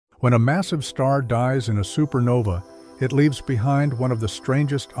When a massive star dies in a supernova, it leaves behind one of the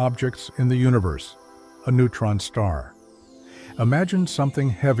strangest objects in the universe, a neutron star. Imagine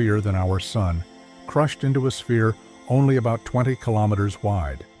something heavier than our Sun, crushed into a sphere only about 20 kilometers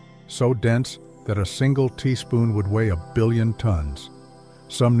wide, so dense that a single teaspoon would weigh 1 billion tons.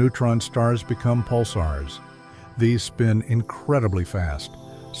 Some neutron stars become pulsars. These spin incredibly fast,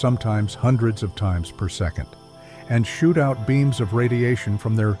 sometimes hundreds of times per second, and shoot out beams of radiation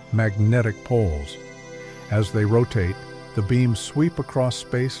from their magnetic poles. As they rotate, the beams sweep across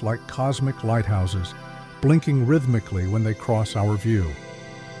space like cosmic lighthouses, blinking rhythmically when they cross our view.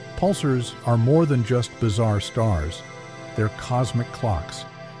 Pulsars are more than just bizarre stars. They're cosmic clocks,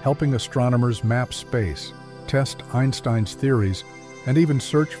 helping astronomers map space, test Einstein's theories, and even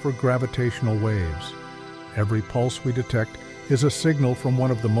search for gravitational waves. Every pulse we detect is a signal from one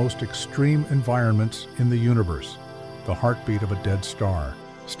of the most extreme environments in the universe, the heartbeat of a dead star,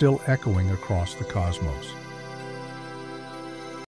 still echoing across the cosmos.